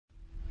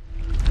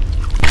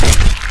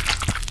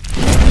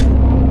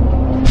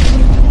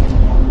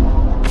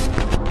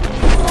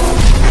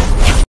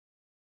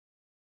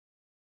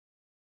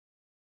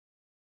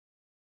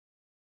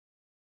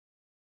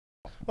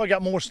Well, I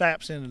got more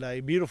snaps in today.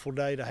 Beautiful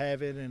day to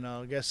have it,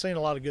 and got seen a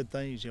lot of good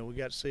things. We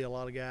got to see a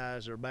lot of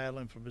guys that are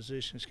battling for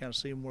positions, kind of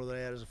see them where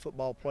they're at as a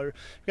football player.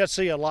 We got to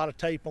see a lot of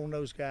tape on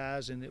those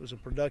guys, and it was a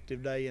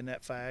productive day in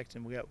that fact.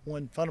 And we got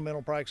one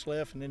fundamental practice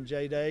left, and then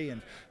J-Day,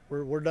 and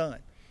we're done.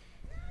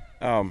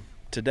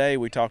 Today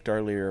we talked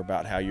earlier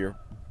about how your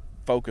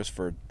focus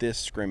for this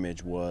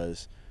scrimmage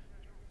was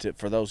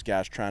for those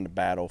guys trying to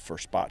battle for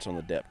spots on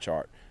the depth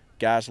chart.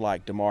 Guys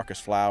like DeMarcus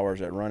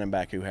Flowers at running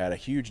back who had a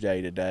huge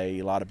day today,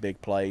 a lot of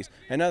big plays,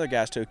 and other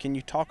guys too. Can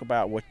you talk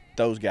about what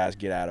those guys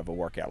get out of a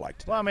workout like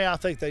today? Well, I mean, I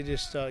think they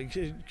just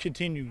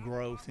continue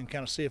growth and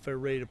kind of see if they're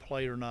ready to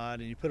play or not.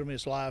 And you put them in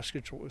this live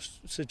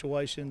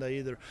situation, they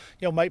either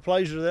make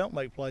plays or they don't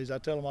make plays. I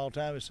tell them all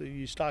the time,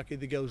 your stock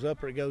either goes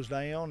up or it goes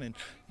down, and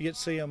you get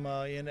to see them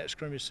in that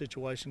scrimmage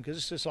situation because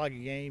it's just like a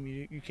game.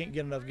 You can't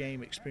get enough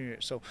game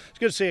experience. So it's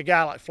good to see a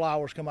guy like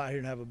Flowers come out here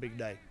and have a big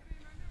day.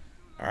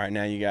 All right,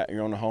 now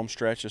you're on the home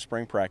stretch of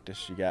spring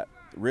practice. You got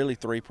really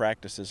 3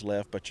 practices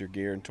left, but you're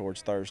gearing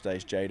towards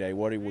Thursday's J-Day.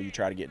 What will you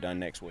try to get done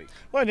next week?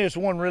 Well, there's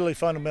one really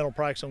fundamental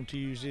practice on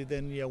Tuesday.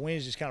 Then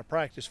Wednesday's kind of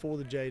practice for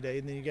the J-Day,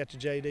 and then you got the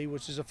J-D,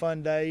 which is a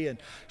fun day, and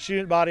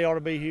student body ought to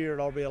be here. It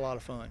ought to be a lot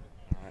of fun.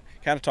 All right.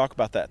 Kind of talk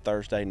about that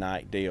Thursday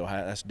night deal.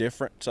 That's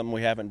different, something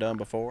we haven't done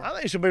before. I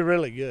think it should be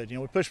really good.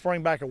 We pushed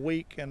spring back a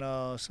week, and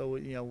so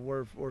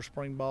we're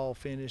spring ball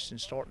finished and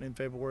starting in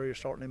February or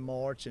starting in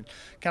March, and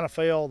kind of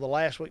the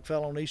last week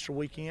fell on Easter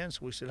weekend.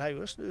 So we said, hey,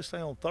 let's do this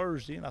thing on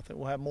Thursday, and I think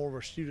we'll have more of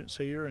our students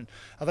here, and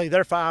I think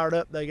they're fired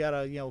up. They got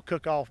a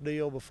cook-off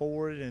deal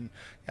before it, and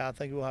I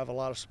think we'll have a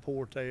lot of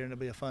support there, and it'll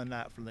be a fun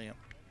night for them.